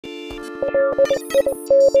Yo,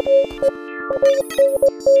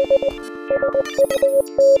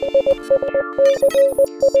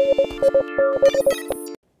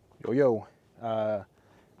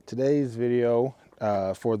 today's video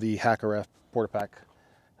for the APRS PortaPack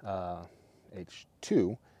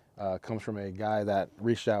H2 comes from a guy that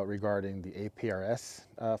reached out regarding the APRS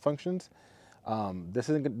functions. This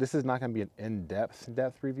is not going to be an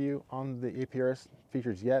in-depth review on the APRS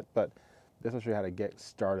features yet, but this will show you how to get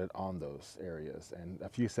started on those areas and a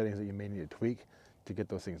few settings that you may need to tweak to get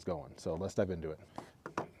those things going. So let's dive into it.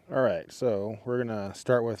 All right, so we're going to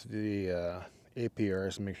start with the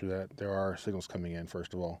APRS and make sure that there are signals coming in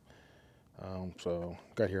first of all. So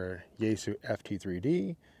got here Yaesu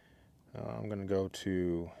FT3D. I'm going to go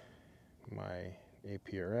to my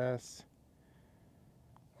APRS,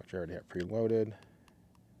 which I already have preloaded.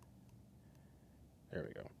 There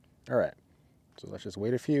we go. All right, so let's just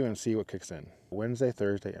wait a few and see what kicks in. Wednesday,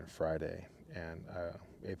 Thursday, and Friday, and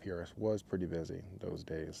APRS was pretty busy those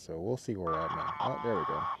days, so we'll see where we're at now. Oh, there we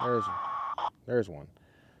go. There's one.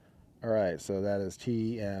 All right, so that is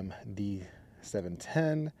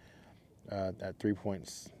TMD710 at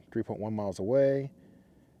 3.1 miles away.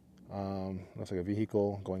 Looks like a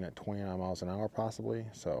vehicle going at 29 miles an hour possibly.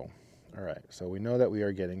 So, all right, so we know that we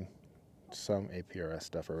are getting some APRS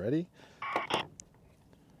stuff already.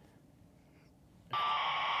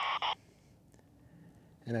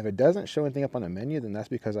 And if it doesn't show anything up on the menu, then that's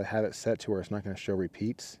because I have it set to where it's not going to show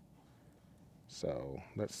repeats. So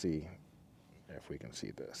let's see if we can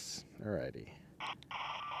see this. Alrighty.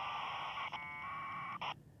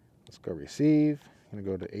 Let's go receive. I'm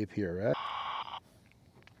going to go to APRS.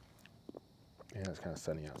 And it's kind of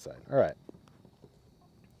sunny outside. Alright.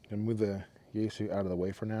 I'm going to move the Yaesu out of the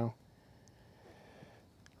way for now.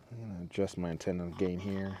 I'm going to adjust my antenna gain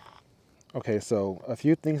here. Okay, so a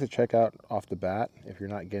few things to check out off the bat if you're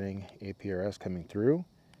not getting APRS coming through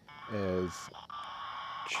is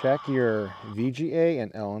check your VGA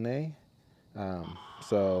and LNA.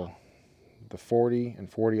 So the 40 and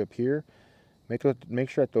 40 up here, make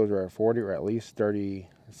sure that those are at 40 or at least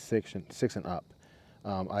 36 and up.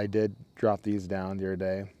 I did drop these down the other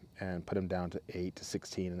day and put them down to 8 to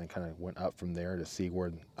 16 and then kind of went up from there to see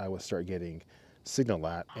where I would start getting signal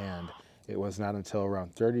at, and it was not until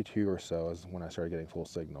around 32 or so is when I started getting full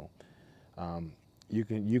signal.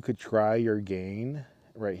 You could try your gain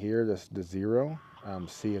right here, the 0,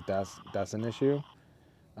 see if that's an issue.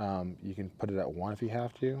 You can put it at 1 if you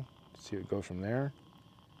have to, see what goes from there.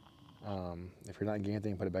 If you're not getting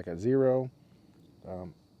anything, put it back at 0.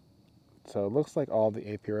 So it looks like all the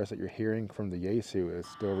APRS that you're hearing from the Yaesu is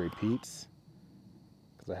still repeats,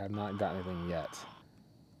 because I have not got anything yet.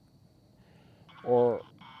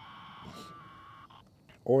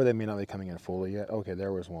 Or they may not be coming in fully yet. Okay,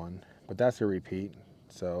 there was one, but that's a repeat.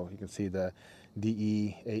 So you can see the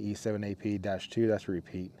DE-AE7AP-2, that's a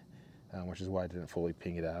repeat, which is why I didn't fully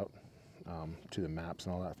ping it out to the maps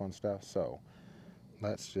and all that fun stuff. So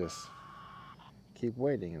let's just keep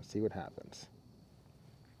waiting and see what happens.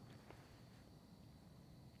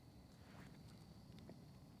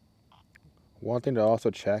 One thing to also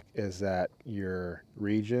check is that your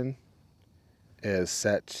region is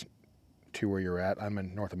set to where you're at. I'm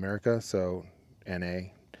in North America, so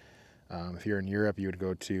NA. If you're in Europe, you would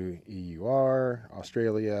go to EUR,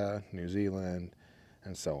 Australia, New Zealand,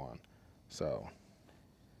 and so on. So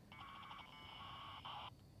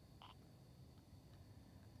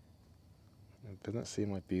it doesn't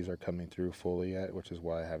seem like these are coming through fully yet, which is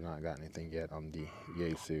why I have not got anything yet on the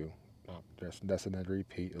Yaesu. Oh, that's another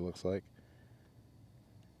repeat, it looks like.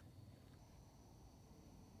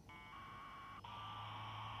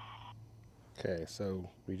 Okay, so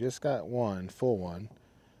we just got one, full one,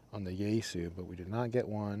 on the Yaesu, but we did not get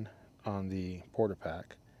one on the PortaPack.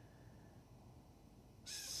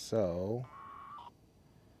 So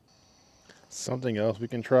something else we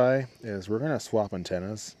can try is we're going to swap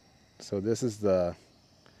antennas. So this is the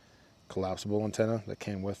collapsible antenna that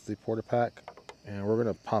came with the PortaPack, and we're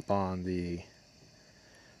going to pop on the,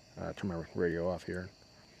 turn my radio off here.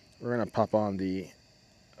 We're going to pop on the,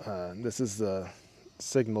 this is the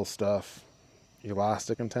signal stuff,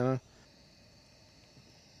 elastic antenna,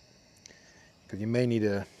 because you may need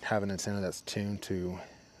to have an antenna that's tuned to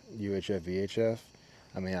UHF VHF.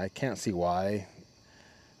 I mean, I can't see why.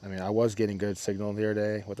 I mean, I was getting good signal the other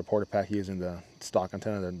day with the PortaPack using the stock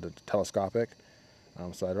antenna, the telescopic,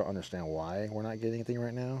 so I don't understand why we're not getting anything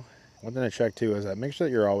right now. One thing to check too is that make sure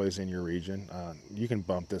that you're always in your region. You can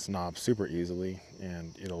bump this knob super easily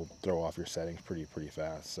and it'll throw off your settings pretty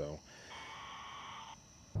fast. So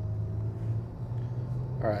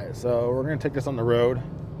all right, so we're gonna take this on the road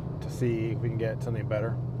to see if we can get something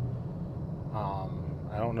better.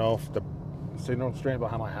 I don't know if the signal strength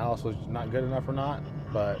behind my house was not good enough or not,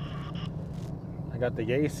 but I got the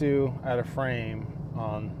Yaesu out of frame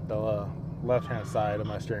on the left-hand side of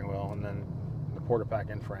my steering wheel, and then the PortaPack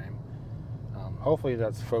in frame. Hopefully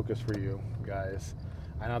that's focused for you guys.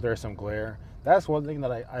 I know there's some glare. That's one thing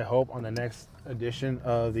that I hope on the next edition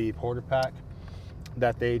of the PortaPack,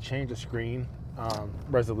 that they change the screen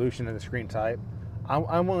resolution and the screen type.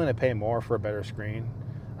 I'm willing to pay more for a better screen.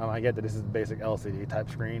 I get that this is a basic LCD type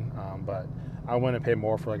screen, but I want to pay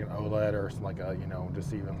more for like an OLED or like a, you know,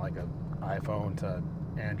 just even like an iPhone to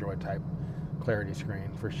Android type clarity screen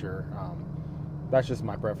for sure. That's just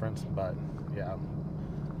my preference, but yeah.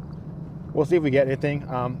 We'll see if we get anything.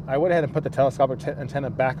 I went ahead and put the telescopic antenna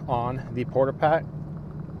back on the PortaPack,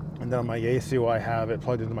 and then on my Yaesu I have it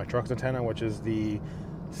plugged into my truck's antenna, which is the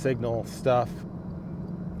Signal Stuff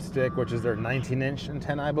stick, which is their 19-inch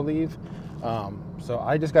antenna, I believe. So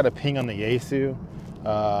I just got a ping on the Yaesu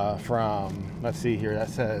from, let's see here, that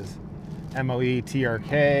says MOE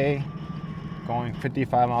TRK going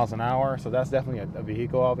 55 miles an hour. So that's definitely a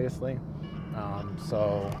vehicle, obviously.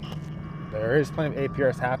 So there is plenty of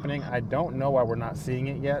APRS happening. I don't know why we're not seeing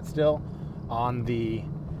it yet still on the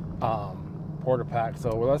PortaPack.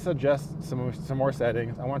 So let's adjust some more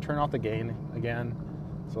settings. I want to turn off the gain again.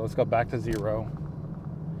 So let's go back to 0.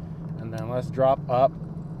 And then let's drop up,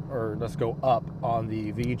 or let's go up on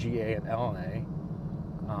the VGA and LNA.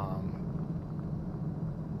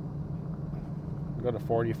 Go to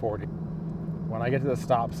 40/40. When I get to the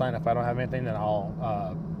stop sign, if I don't have anything, then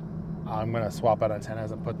I'm gonna swap out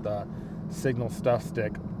antennas and put the Signal Stuff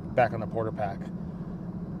stick back on the PortaPack.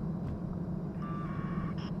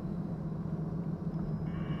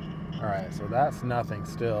 All right, so that's nothing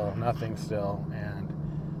still, and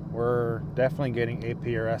we're definitely getting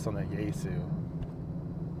APRS on the Yaesu.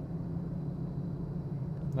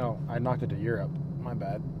 No, I knocked it to Europe. My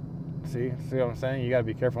bad. See what I'm saying? You gotta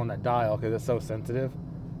be careful on that dial because it's so sensitive.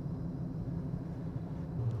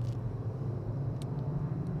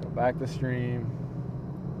 Go back to stream.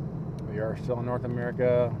 We are still in North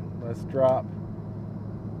America. Let's drop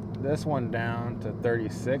this one down to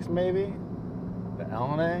 36 maybe. The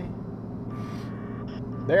LNA.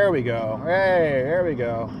 There we go. Hey, there we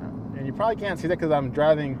go. And you probably can't see that because I'm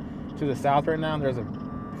driving to the south right now and there's a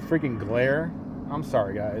freaking glare. I'm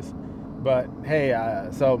sorry, guys. But hey,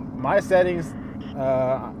 so my settings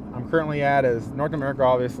I'm currently at is North America,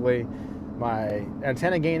 obviously. My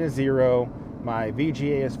antenna gain is 0, my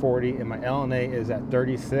VGA is 40, and my LNA is at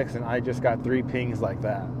 36, and I just got 3 pings like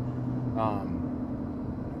that.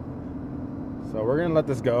 So we're gonna let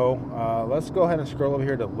this go. Let's go ahead and scroll over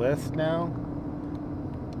here to list now.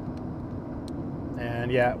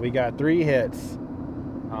 And yeah, we got 3 hits.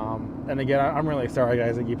 And again, I'm really sorry,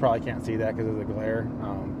 guys, that you probably can't see that because of the glare.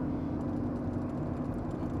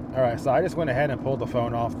 All right, so I just went ahead and pulled the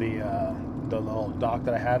phone off the little dock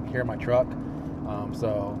that I have here in my truck.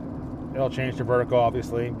 So it'll change to vertical,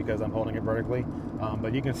 obviously, because I'm holding it vertically.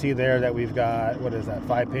 But you can see there that we've got, what is that,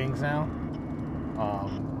 5 pings now?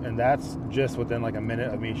 And that's just within like a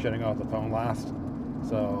minute of me shutting off the phone last.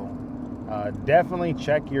 So definitely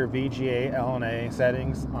check your VGA LNA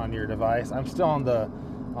settings on your device. I'm still on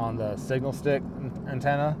the signal stick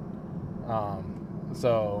antenna.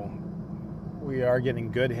 So we are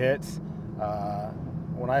getting good hits.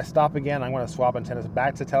 When I stop again, I'm going to swap antennas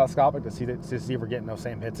back to telescopic to see if we're getting those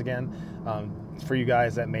same hits again. For you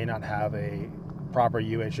guys that may not have a proper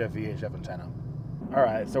UHF VHF antenna. All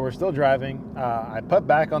right, so we're still driving. I put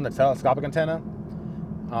back on the telescopic antenna,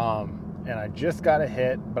 and I just got a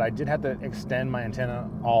hit, but I did have to extend my antenna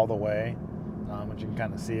all the way, which you can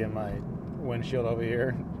kind of see in my windshield over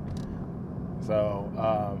here. So,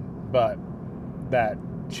 but that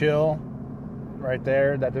chill right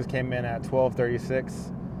there, that just came in at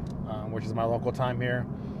 12:36, which is my local time here.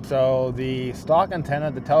 So the stock antenna,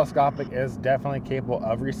 the telescopic, is definitely capable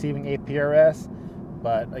of receiving APRS,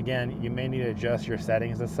 but again, you may need to adjust your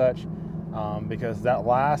settings as such, because that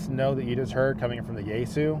last note that you just heard coming from the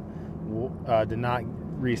Yaesu did not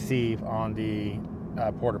receive on the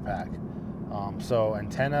PortaPack. So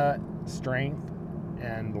antenna strength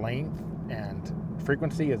and length and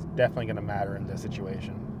frequency is definitely going to matter in this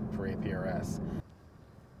situation for APRS.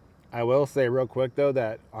 I will say real quick though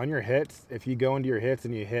that on your hits, if you go into your hits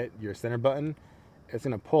and you hit your center button, it's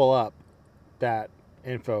going to pull up that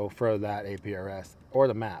info for that APRS or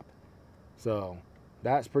the map. So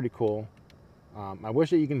that's pretty cool. I wish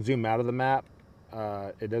that you can zoom out of the map.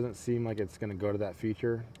 It doesn't seem like it's going to go to that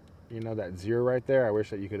feature, you know, that 0 right there. I wish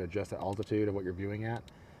that you could adjust the altitude of what you're viewing at,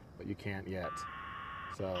 but you can't yet.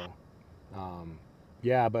 So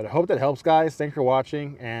Yeah, but I hope that helps, guys. Thanks for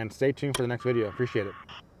watching, and stay tuned for the next video. Appreciate it.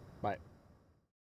 Bye.